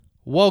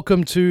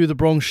Welcome to the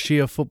Bronx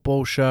Cheer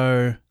Football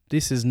Show.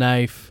 This is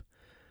Nath.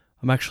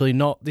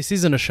 This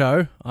isn't a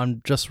show.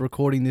 I'm just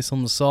recording this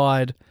on the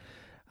side.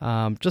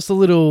 Just a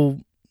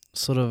little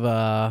sort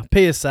of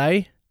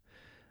PSA,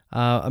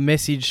 a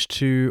message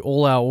to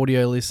all our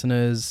audio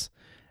listeners,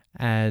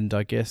 and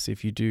I guess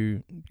if you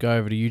do go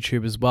over to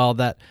YouTube as well,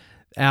 that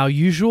our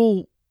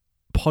usual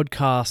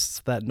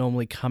podcasts that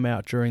normally come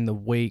out during the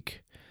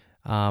week,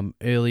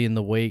 early in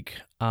the week,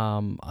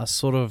 are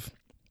sort of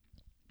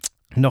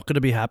not going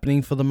to be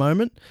happening for the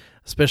moment,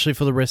 especially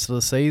for the rest of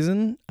the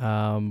season.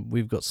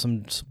 We've got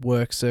some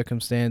work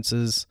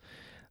circumstances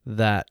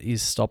that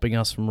is stopping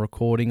us from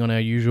recording on our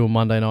usual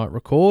Monday night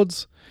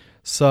records.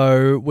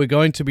 So we're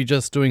going to be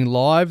just doing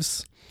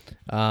lives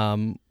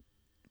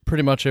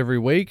pretty much every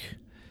week.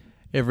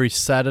 Every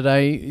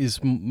Saturday is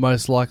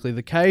most likely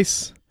the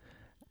case,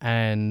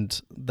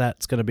 and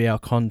that's going to be our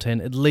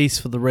content at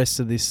least for the rest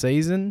of this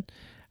season.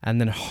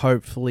 And then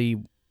hopefully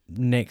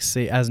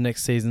as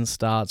next season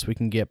starts, we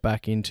can get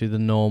back into the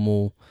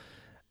normal,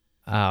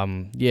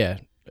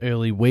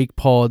 early week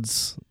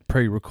pods,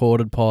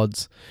 pre-recorded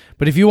pods.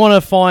 But if you want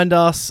to find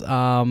us,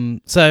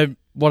 so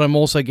what I'm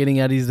also getting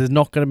at is there's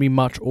not going to be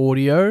much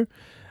audio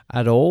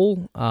at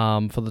all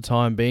for the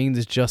time being.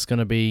 There's just going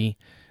to be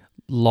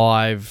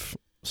live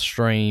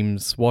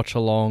streams,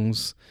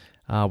 watch-alongs.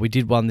 We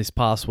did one this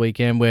past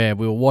weekend where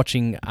we were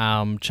watching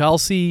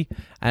Chelsea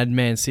and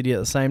Man City at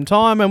the same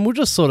time, and we're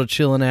just sort of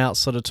chilling out,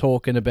 sort of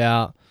talking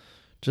about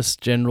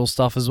just general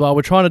stuff as well.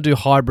 We're trying to do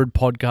hybrid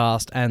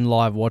podcast and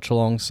live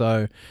watch-along,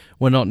 so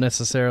we're not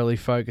necessarily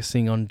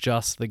focusing on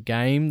just the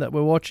game that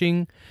we're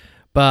watching.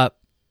 But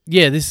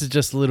yeah, this is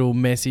just a little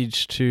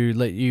message to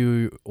let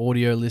you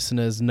audio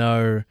listeners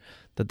know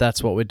that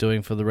that's what we're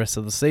doing for the rest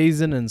of the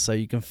season, and so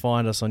you can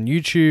find us on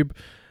YouTube.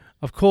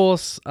 Of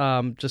course,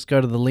 just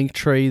go to the link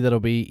tree that'll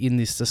be in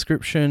this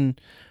description,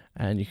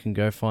 and you can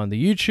go find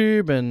the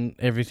YouTube and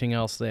everything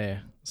else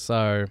there.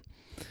 So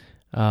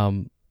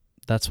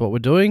that's what we're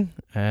doing,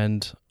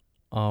 and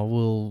I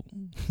will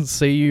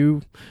see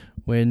you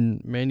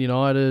when Man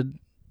United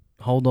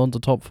hold on to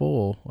top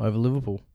 4 over Liverpool.